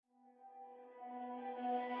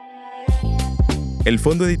El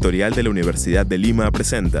Fondo Editorial de la Universidad de Lima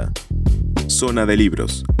presenta Zona de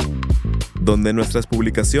Libros, donde nuestras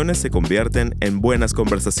publicaciones se convierten en buenas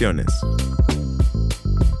conversaciones.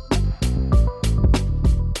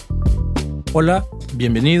 Hola,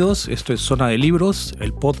 bienvenidos. Esto es Zona de Libros,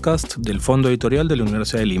 el podcast del Fondo Editorial de la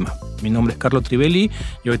Universidad de Lima. Mi nombre es Carlos Trivelli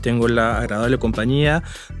y hoy tengo la agradable compañía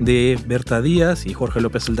de Bertha Díaz y Jorge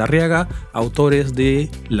López, autores de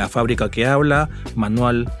La fábrica que habla,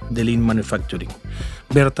 manual de Lean Manufacturing.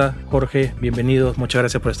 Bertha, Jorge, bienvenidos. Muchas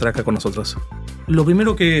gracias por estar acá con nosotros. Lo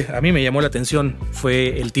primero que a mí me llamó la atención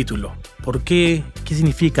fue el título. ¿Por qué? ¿Qué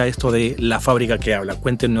significa esto de La fábrica que habla?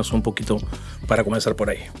 Cuéntenos un poquito para comenzar por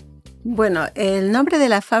ahí. Bueno, el nombre de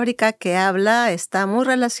La fábrica que habla está muy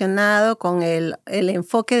relacionado con el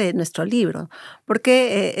enfoque de nuestro libro,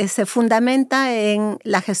 porque se fundamenta en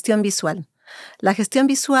la gestión visual. La gestión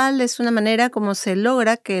visual es una manera como se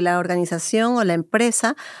logra que la organización o la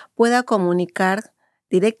empresa pueda comunicar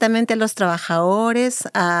directamente a los trabajadores,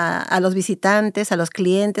 a los visitantes, a los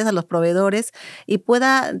clientes, a los proveedores, y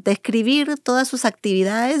pueda describir todas sus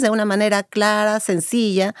actividades de una manera clara,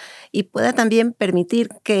 sencilla, y pueda también permitir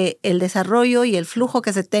que el desarrollo y el flujo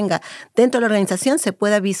que se tenga dentro de la organización se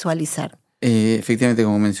pueda visualizar. Efectivamente,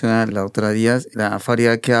 como menciona la doctora Díaz, la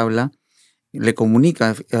fábrica que habla le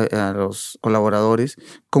comunica a los colaboradores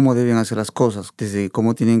cómo deben hacer las cosas, desde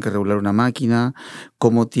cómo tienen que regular una máquina,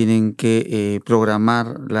 cómo tienen que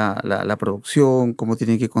programar la producción, cómo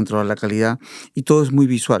tienen que controlar la calidad, y todo es muy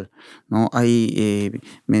visual, ¿no? Hay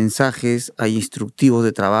mensajes, hay instructivos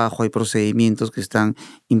de trabajo, hay procedimientos que están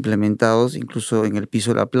implementados incluso en el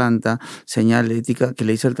piso de la planta, señal ética que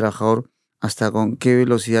le dice al trabajador hasta con qué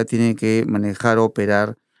velocidad tiene que manejar o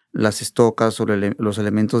operar las estocas o los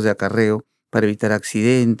elementos de acarreo, para evitar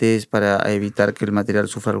accidentes, para evitar que el material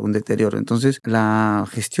sufra algún deterioro. Entonces, la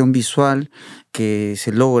gestión visual que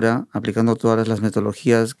se logra aplicando todas las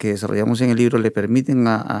metodologías que desarrollamos en el libro le permiten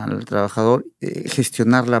al trabajador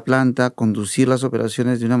gestionar la planta, conducir las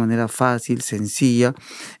operaciones de una manera fácil, sencilla,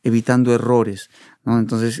 evitando errores, ¿no?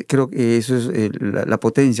 Entonces, creo que eso es la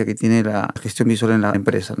potencia que tiene la gestión visual en la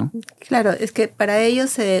empresa, ¿no? Claro, es que para ello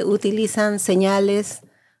se utilizan señales,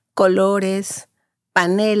 colores,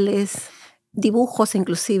 paneles, dibujos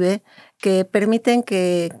inclusive, que permiten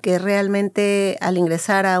que realmente al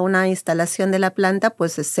ingresar a una instalación de la planta,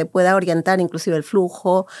 pues se pueda orientar inclusive el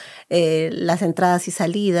flujo, las entradas y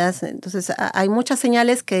salidas. Entonces hay muchas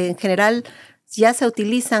señales que en general ya se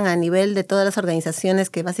utilizan a nivel de todas las organizaciones,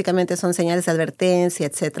 que básicamente son señales de advertencia,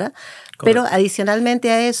 etcétera. Pero adicionalmente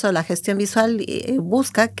a eso, la gestión visual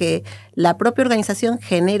busca que la propia organización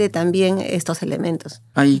genere también estos elementos.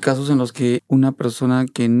 Hay casos en los que una persona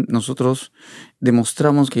que nosotros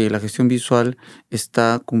demostramos que la gestión visual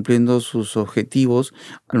está cumpliendo sus objetivos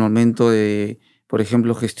al momento de, por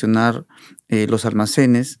ejemplo, gestionar los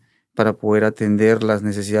almacenes para poder atender las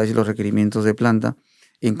necesidades y los requerimientos de planta.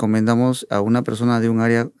 Encomendamos a una persona de un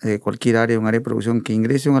área, cualquier área, un área de producción, que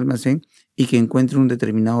ingrese a un almacén y que encuentre un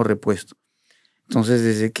determinado repuesto. Entonces,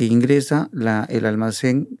 desde que ingresa el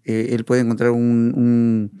almacén, él puede encontrar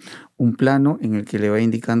un plano en el que le va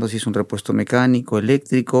indicando si es un repuesto mecánico,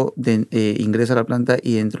 eléctrico, ingresa a la planta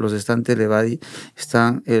y entre los estantes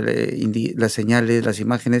están las señales, las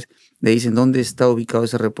imágenes, le dicen dónde está ubicado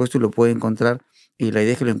ese repuesto y lo puede encontrar. Y la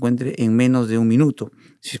idea es que lo encuentre en menos de un minuto,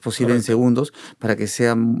 si es posible en segundos, para que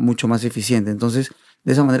sea mucho más eficiente. Entonces,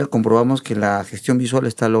 de esa manera comprobamos que la gestión visual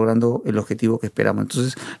está logrando el objetivo que esperamos.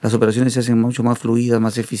 Entonces, las operaciones se hacen mucho más fluidas,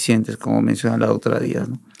 más eficientes, como menciona la doctora Díaz,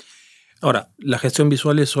 ¿no? Ahora, la gestión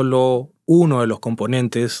visual es solo uno de los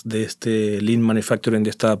componentes de este Lean Manufacturing,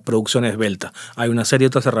 de esta producción esbelta. Hay una serie de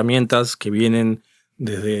otras herramientas que vienen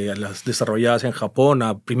desde las desarrolladas en Japón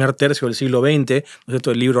a primer tercio del siglo XX, ¿no es cierto?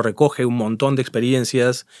 El libro recoge un montón de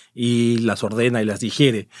experiencias y las ordena y las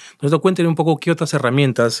digiere. Entonces, cuéntenme un poco qué otras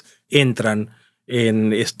herramientas entran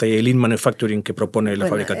en este Lean Manufacturing que propone la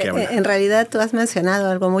fábrica que habla. En realidad tú has mencionado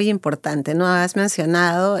algo muy importante, ¿no? Has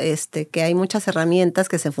mencionado que hay muchas herramientas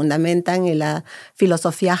que se fundamentan en la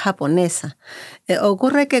filosofía japonesa.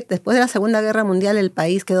 Ocurre que después de la Segunda Guerra Mundial el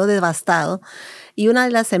país quedó devastado y una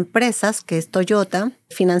de las empresas, que es Toyota,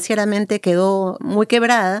 financieramente quedó muy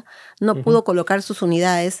quebrada, no pudo colocar sus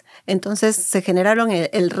unidades, entonces se generaron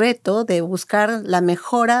el reto de buscar la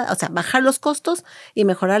mejora, o sea, bajar los costos y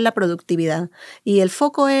mejorar la productividad. Y el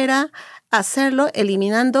foco era hacerlo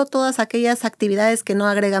eliminando todas aquellas actividades que no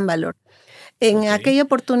agregan valor. En aquella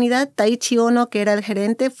oportunidad, Taiichi Ohno, que era el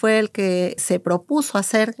gerente, fue el que se propuso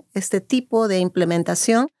hacer este tipo de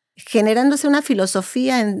implementación, generándose una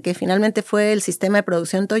filosofía en que finalmente fue el sistema de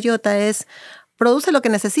producción Toyota, es produce lo que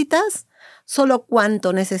necesitas, solo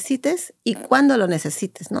cuanto necesites y cuándo lo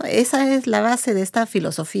necesites, ¿no? Esa es la base de esta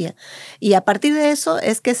filosofía. Y a partir de eso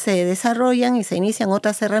es que se desarrollan y se inician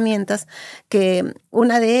otras herramientas, que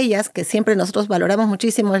una de ellas, que siempre nosotros valoramos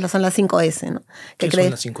muchísimo, son las 5S, ¿no? ¿Qué son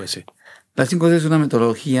las 5S? La 5S es una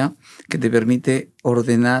metodología que te permite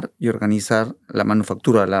ordenar y organizar la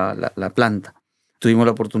manufactura, la planta. Tuvimos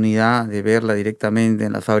la oportunidad de verla directamente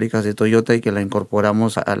en las fábricas de Toyota y que la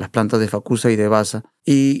incorporamos a las plantas de Facusa y de Basa,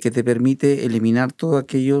 y que te permite eliminar todos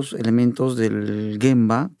aquellos elementos del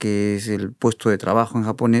Gemba, que es el puesto de trabajo en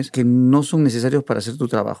japonés, que no son necesarios para hacer tu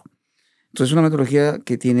trabajo. Entonces es una metodología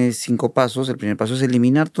que tiene 5 pasos. El primer paso es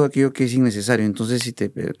eliminar todo aquello que es innecesario. Entonces, si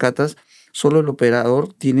te percatas, solo el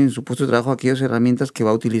operador tiene en su puesto de trabajo aquellas herramientas que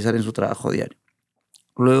va a utilizar en su trabajo diario.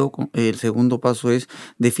 Luego, el segundo paso es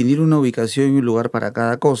definir una ubicación y un lugar para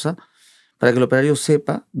cada cosa, para que el operario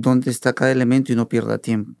sepa dónde está cada elemento y no pierda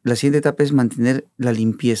tiempo. La siguiente etapa es mantener la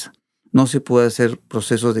limpieza. No se puede hacer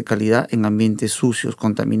procesos de calidad en ambientes sucios,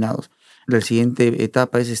 contaminados. La siguiente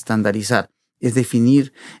etapa es estandarizar. Es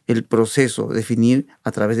definir el proceso, definir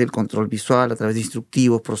a través del control visual, a través de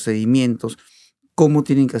instructivos, procedimientos, cómo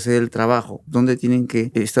tienen que hacer el trabajo, dónde tienen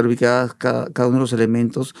que estar ubicadas cada uno de los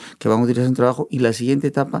elementos que van a utilizar en el trabajo. Y la siguiente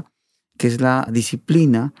etapa, que es la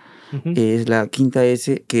disciplina, es la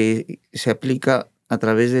 5S, que se aplica a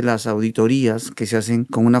través de las auditorías que se hacen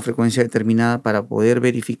con una frecuencia determinada para poder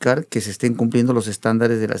verificar que se estén cumpliendo los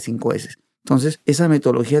estándares de las 5S. Entonces, esa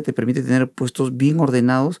metodología te permite tener puestos bien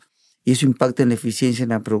ordenados, y eso impacta en la eficiencia, en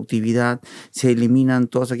la productividad. Se eliminan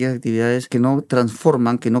todas aquellas actividades que no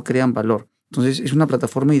transforman, que no crean valor. Entonces, es una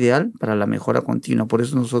plataforma ideal para la mejora continua. Por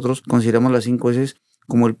eso nosotros consideramos las 5S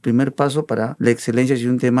como el primer paso para la excelencia. Es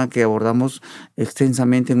un tema que abordamos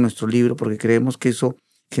extensamente en nuestro libro, porque creemos que eso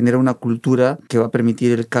genera una cultura que va a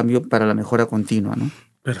permitir el cambio para la mejora continua, ¿no?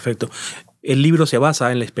 Perfecto. El libro se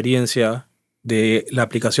basa en la experiencia de la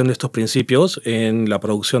aplicación de estos principios en la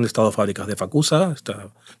producción de estas fábricas de Facusa,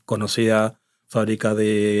 esta conocida fábrica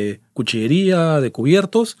de cuchillería, de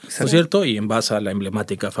cubiertos, ¿no es cierto? Y en base a la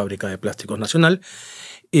emblemática fábrica de plásticos nacional.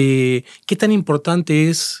 ¿Qué tan importante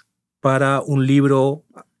es para un libro,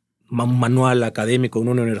 un manual académico en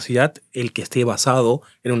una universidad, el que esté basado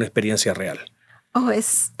en una experiencia real?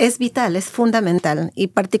 Es vital, es fundamental, y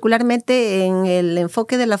particularmente en el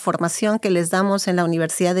enfoque de la formación que les damos en la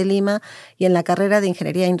Universidad de Lima y en la carrera de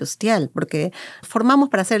Ingeniería Industrial, porque formamos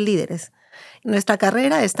para ser líderes. Nuestra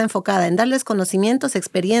carrera está enfocada en darles conocimientos,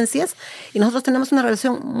 experiencias, y nosotros tenemos una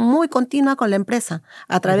relación muy continua con la empresa,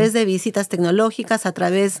 a través de visitas tecnológicas, a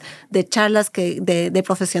través de charlas de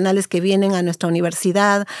profesionales que vienen a nuestra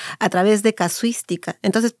universidad, a través de casuística.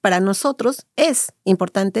 Entonces, para nosotros es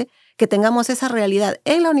importante que tengamos esa realidad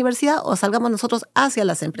en la universidad o salgamos nosotros hacia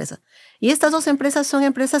las empresas. Y estas dos empresas son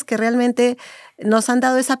empresas que realmente nos han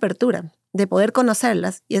dado esa apertura de poder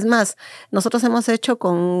conocerlas. Y es más, nosotros hemos hecho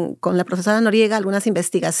con la profesora Noriega algunas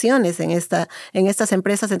investigaciones en estas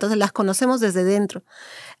empresas, entonces las conocemos desde dentro.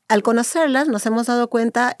 Al conocerlas nos hemos dado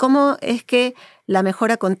cuenta cómo es que la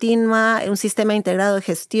mejora continua, un sistema integrado de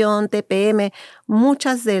gestión, TPM,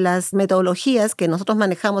 muchas de las metodologías que nosotros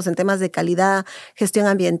manejamos en temas de calidad, gestión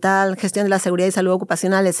ambiental, gestión de la seguridad y salud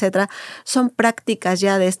ocupacional, etcétera, son prácticas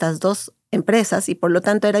ya de estas dos empresas, y por lo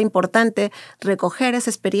tanto era importante recoger esa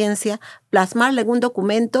experiencia, plasmarla en un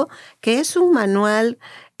documento que es un manual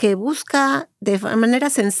que busca de manera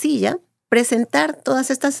sencilla presentar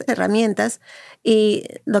todas estas herramientas. Y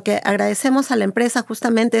lo que agradecemos a la empresa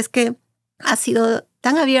justamente es que ha sido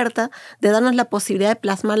tan abierta de darnos la posibilidad de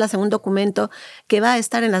plasmarlas en un documento que va a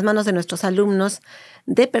estar en las manos de nuestros alumnos,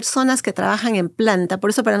 de personas que trabajan en planta. Por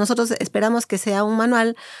eso para nosotros esperamos que sea un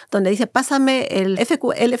manual donde dice, pásame el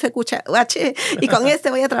FQH y con este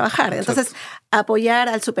voy a trabajar. Entonces, apoyar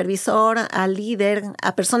al supervisor, al líder,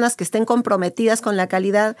 a personas que estén comprometidas con la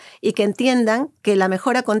calidad y que entiendan que la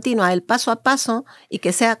mejora continua, el paso a paso, y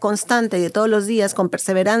que sea constante de todos los días, con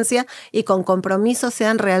perseverancia y con compromiso,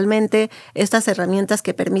 sean realmente estas herramientas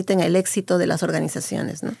que permiten el éxito de las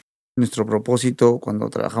organizaciones, ¿no? Nuestro propósito cuando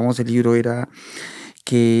trabajamos el libro era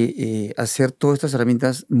que hacer todas estas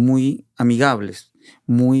herramientas muy amigables,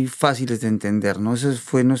 muy fáciles de entender, ¿no? Esa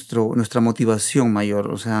fue nuestra motivación mayor.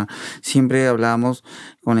 O sea, siempre hablábamos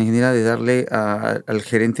con la ingeniera de darle al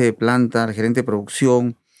gerente de planta, al gerente de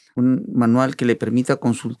producción, un manual que le permita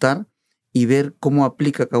consultar y ver cómo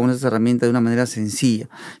aplica cada una de esas herramientas de una manera sencilla,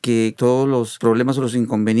 que todos los problemas o los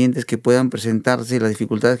inconvenientes que puedan presentarse, las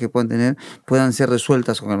dificultades que puedan tener, puedan ser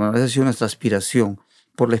resueltas con el manual. Esa ha sido nuestra aspiración.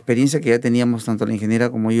 Por la experiencia que ya teníamos tanto la ingeniera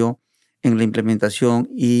como yo en la implementación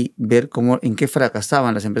y ver en qué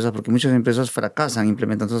fracasaban las empresas, porque muchas empresas fracasan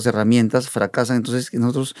implementando esas herramientas, fracasan. Entonces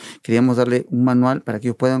nosotros queríamos darle un manual para que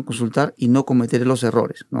ellos puedan consultar y no cometer los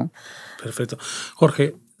errores, ¿no? Perfecto.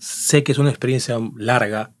 Jorge, sé que es una experiencia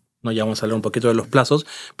larga, ¿no? Ya vamos a hablar un poquito de los plazos,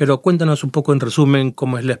 pero cuéntanos un poco en resumen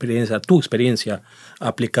cómo es tu experiencia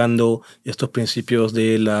aplicando estos principios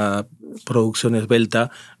de la producción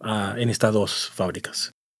esbelta en estas dos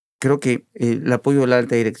fábricas. Creo que el apoyo de la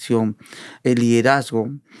alta dirección, el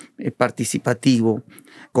liderazgo participativo,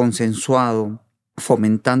 consensuado,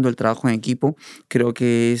 fomentando el trabajo en equipo, creo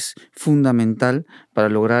que es fundamental para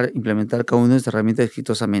lograr implementar cada una de estas herramientas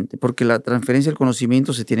exitosamente, porque la transferencia del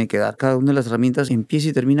conocimiento se tiene que dar. Cada una de las herramientas empieza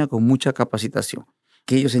y termina con mucha capacitación.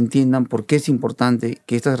 Que ellos entiendan por qué es importante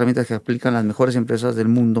que estas herramientas que aplican las mejores empresas del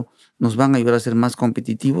mundo nos van a ayudar a ser más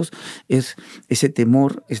competitivos. Ese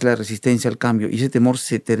temor es la resistencia al cambio, y ese temor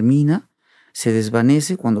se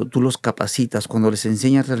desvanece cuando tú los capacitas, cuando les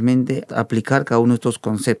enseñas realmente a aplicar cada uno de estos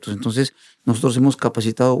conceptos. Entonces, nosotros hemos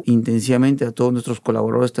capacitado intensivamente a todos nuestros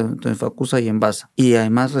colaboradores, tanto en Facusa y en Basa, y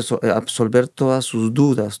además absolver todas sus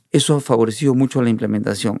dudas. Eso ha favorecido mucho la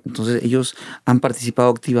implementación. Entonces, ellos han participado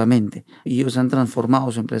activamente y ellos han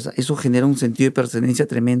transformado su empresa. Eso genera un sentido de pertenencia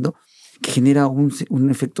tremendo, que genera un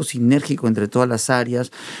efecto sinérgico entre todas las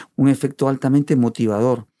áreas, un efecto altamente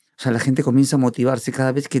motivador. O sea, la gente comienza a motivarse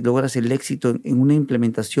cada vez que logras el éxito en una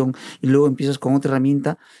implementación y luego empiezas con otra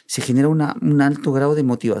herramienta, se genera un alto grado de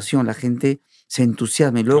motivación. La gente se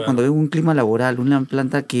entusiasma y luego cuando ve un clima laboral, una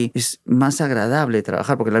planta que es más agradable de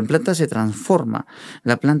trabajar, porque la planta se transforma,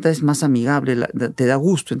 la planta es más amigable, te da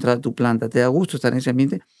gusto entrar a tu planta, te da gusto estar en ese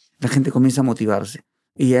ambiente, la gente comienza a motivarse.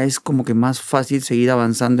 Y ya es como que más fácil seguir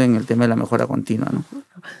avanzando en el tema de la mejora continua, ¿no?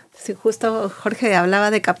 Sí, justo Jorge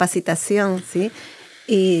hablaba de capacitación, ¿sí?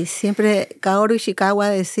 Y siempre Kaoru Ishikawa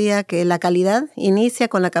decía que la calidad inicia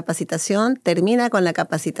con la capacitación, termina con la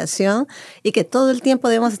capacitación, y que todo el tiempo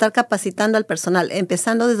debemos estar capacitando al personal,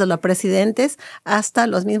 empezando desde los presidentes hasta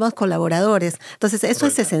los mismos colaboradores. Entonces, eso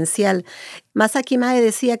es esencial. Masaki Mae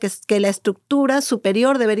decía que la estructura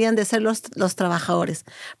superior deberían de ser los trabajadores,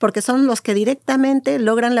 porque son los que directamente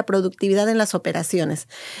logran la productividad en las operaciones.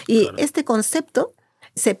 Y este concepto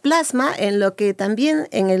se plasma en lo que también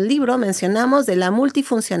en el libro mencionamos de la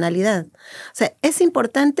multifuncionalidad. O sea, es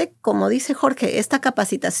importante, como dice Jorge, esta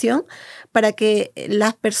capacitación para que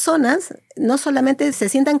las personas no solamente se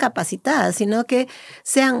sientan capacitadas, sino que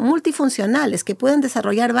sean multifuncionales, que puedan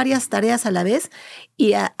desarrollar varias tareas a la vez,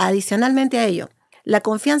 y adicionalmente a ello, la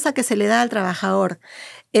confianza que se le da al trabajador,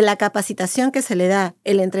 la capacitación que se le da,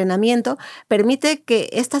 el entrenamiento, permite que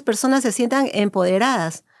estas personas se sientan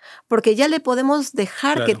empoderadas, porque ya le podemos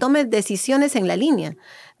dejar que tome decisiones en la línea,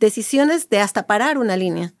 decisiones de hasta parar una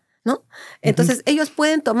línea, ¿no? Entonces, ellos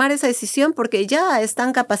pueden tomar esa decisión porque ya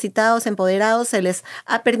están capacitados, empoderados, se les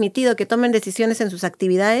ha permitido que tomen decisiones en sus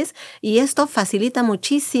actividades, y esto facilita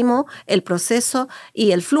muchísimo el proceso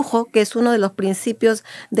y el flujo, que es uno de los principios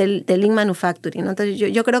del Lean Manufacturing, ¿no? Entonces,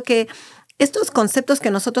 yo creo que estos conceptos que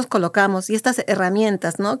nosotros colocamos y estas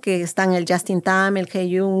herramientas, ¿no?, que están el Just in Time, el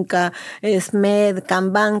Heiyunka, SMED,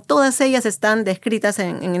 Kanban, todas ellas están descritas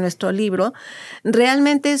en nuestro libro,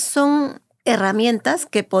 realmente son herramientas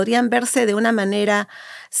que podrían verse de una manera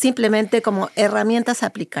simplemente como herramientas a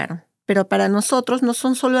aplicar. Pero para nosotros no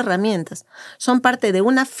son solo herramientas, son parte de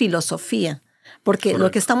una filosofía, porque lo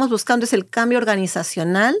que estamos buscando es el cambio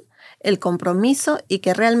organizacional, el compromiso, y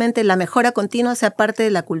que realmente la mejora continua sea parte de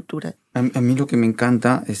la cultura. A mí lo que me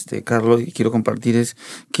encanta, Carlos, y quiero compartir, es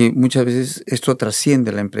que muchas veces esto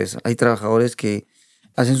trasciende la empresa. Hay trabajadores que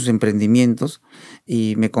hacen sus emprendimientos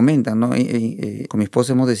y me comentan, ¿no? Con mi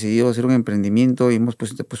esposa hemos decidido hacer un emprendimiento y hemos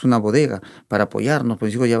puesto una bodega para apoyarnos,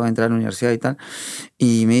 pues hijo ya va a entrar a la universidad y tal.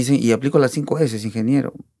 Y me dicen, y aplico las 5 S,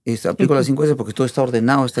 ingeniero. Aplico las 5 S porque todo está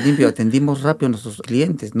ordenado, está limpio, atendimos rápido a nuestros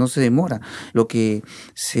clientes, no se demora. Lo que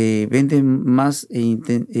se vende más,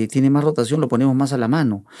 tiene más rotación, lo ponemos más a la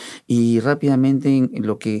mano. Y rápidamente en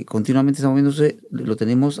lo que continuamente está moviéndose, lo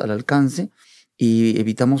tenemos al alcance, y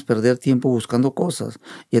evitamos perder tiempo buscando cosas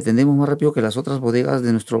y atendemos más rápido que las otras bodegas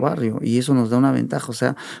de nuestro barrio, y eso nos da una ventaja. O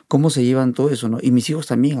sea, cómo se llevan todo eso, ¿no? Y mis hijos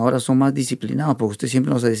también ahora son más disciplinados, porque usted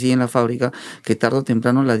siempre nos decía en la fábrica que tarde o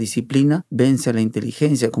temprano la disciplina vence a la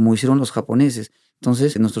inteligencia, como hicieron los japoneses.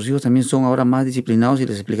 Entonces, nuestros hijos también son ahora más disciplinados y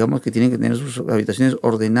les explicamos que tienen que tener sus habitaciones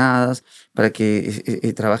ordenadas para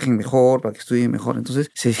que trabajen mejor, para que estudien mejor.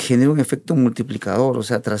 Entonces, se genera un efecto multiplicador, o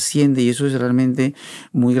sea, trasciende, y eso es realmente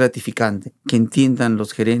muy gratificante. Que entiendan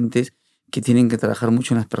los gerentes que tienen que trabajar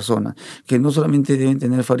mucho en las personas, que no solamente deben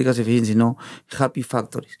tener fábricas eficientes, sino happy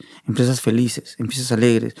factories, empresas felices, empresas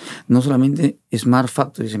alegres, no solamente smart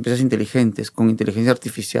factories, empresas inteligentes, con inteligencia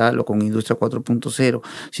artificial o con industria 4.0,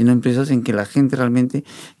 sino empresas en que la gente realmente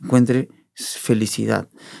encuentre felicidad,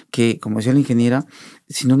 que, como decía la ingeniera,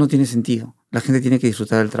 si no, no tiene sentido. La gente tiene que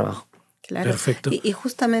disfrutar del trabajo. Claro. Perfecto. Y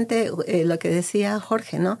justamente lo que decía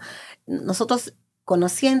Jorge, ¿no? Nosotros,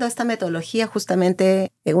 conociendo esta metodología,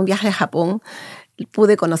 justamente en un viaje a Japón,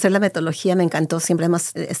 pude conocer la metodología, me encantó, siempre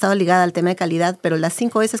hemos estado ligada al tema de calidad, pero las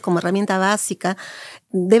 5 S como herramienta básica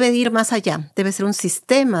debe ir más allá, debe ser un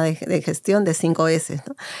sistema de gestión de 5 S,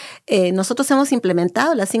 ¿no? Nosotros hemos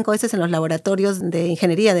implementado las 5 S en los laboratorios de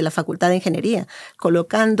ingeniería, de la Facultad de Ingeniería,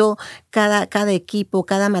 colocando cada equipo,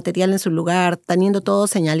 cada material en su lugar, teniendo todo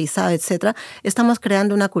señalizado, etcétera. Estamos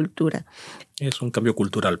creando una cultura. Es un cambio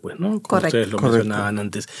cultural, pues, ¿no? Como Correcto. ustedes lo mencionaban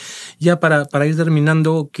antes. Ya para ir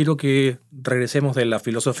terminando, quiero que regresemos de la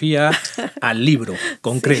filosofía al libro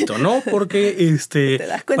concreto, Sí. ¿no? Porque Te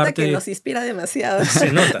das cuenta que nos inspira demasiado.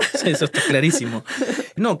 Se nota, eso está clarísimo.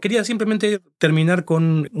 No, quería simplemente terminar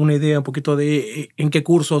con una idea un poquito de en qué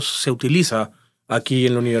cursos se utiliza aquí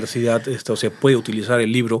en la universidad, se puede utilizar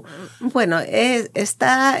el libro. Bueno,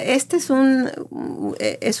 este es un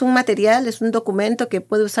material, es un documento que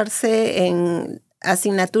puede usarse en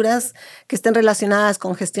asignaturas que estén relacionadas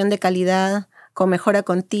con gestión de calidad, con mejora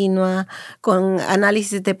continua, con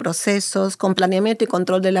análisis de procesos, con planeamiento y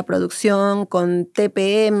control de la producción, con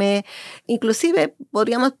TPM. Inclusive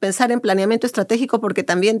podríamos pensar en planeamiento estratégico porque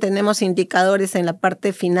también tenemos indicadores en la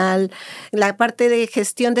parte final, la parte de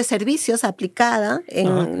gestión de servicios aplicada,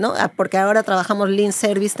 ¿no? Porque ahora trabajamos Lean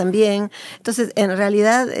Service también. Entonces, en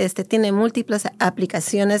realidad tiene múltiples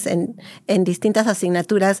aplicaciones en distintas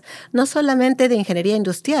asignaturas, no solamente de ingeniería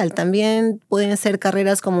industrial, también pueden ser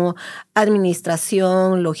carreras como administración,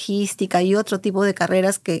 logística y otro tipo de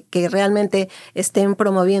carreras que realmente estén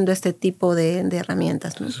promoviendo este tipo de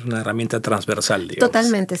herramientas, ¿no? Es una herramienta transversal, digamos.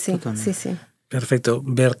 Totalmente, sí. Totalmente. Sí. Perfecto.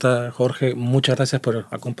 Bertha, Jorge, muchas gracias por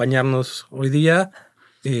acompañarnos hoy día.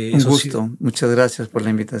 Un gusto. Sí. Muchas gracias por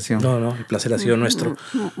la invitación. No, el placer ha sido nuestro.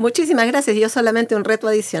 Muchísimas gracias. Yo solamente un reto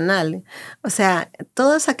adicional. O sea,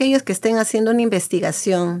 todos aquellos que estén haciendo una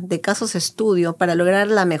investigación de casos estudio para lograr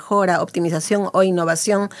la mejora, optimización o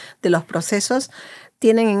innovación de los procesos,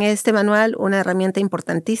 tienen en este manual una herramienta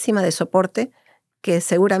importantísima de soporte que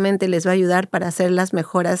seguramente les va a ayudar para hacer las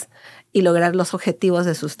mejoras y lograr los objetivos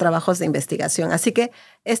de sus trabajos de investigación. Así que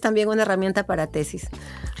es también una herramienta para tesis.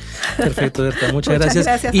 Perfecto, Bertha. Muchas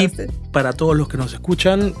gracias. Y para todos los que nos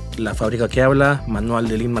escuchan, La Fábrica que Habla, Manual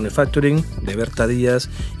de Lean Manufacturing, de Bertha Díaz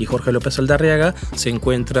y Jorge López Aldarriaga, se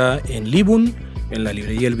encuentra en Libun, en la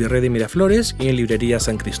librería El Virrey de Miraflores y en librería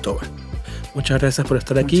San Cristóbal. Muchas gracias por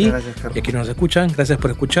estar aquí. Muchas gracias, Carlos. Y a quienes nos escuchan, gracias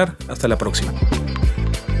por escuchar. Hasta la próxima.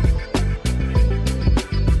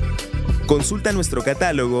 Consulta nuestro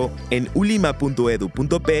catálogo en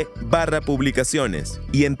ulima.edu.p/publicaciones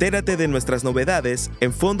y entérate de nuestras novedades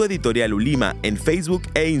en Fondo Editorial Ulima en Facebook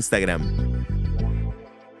e Instagram.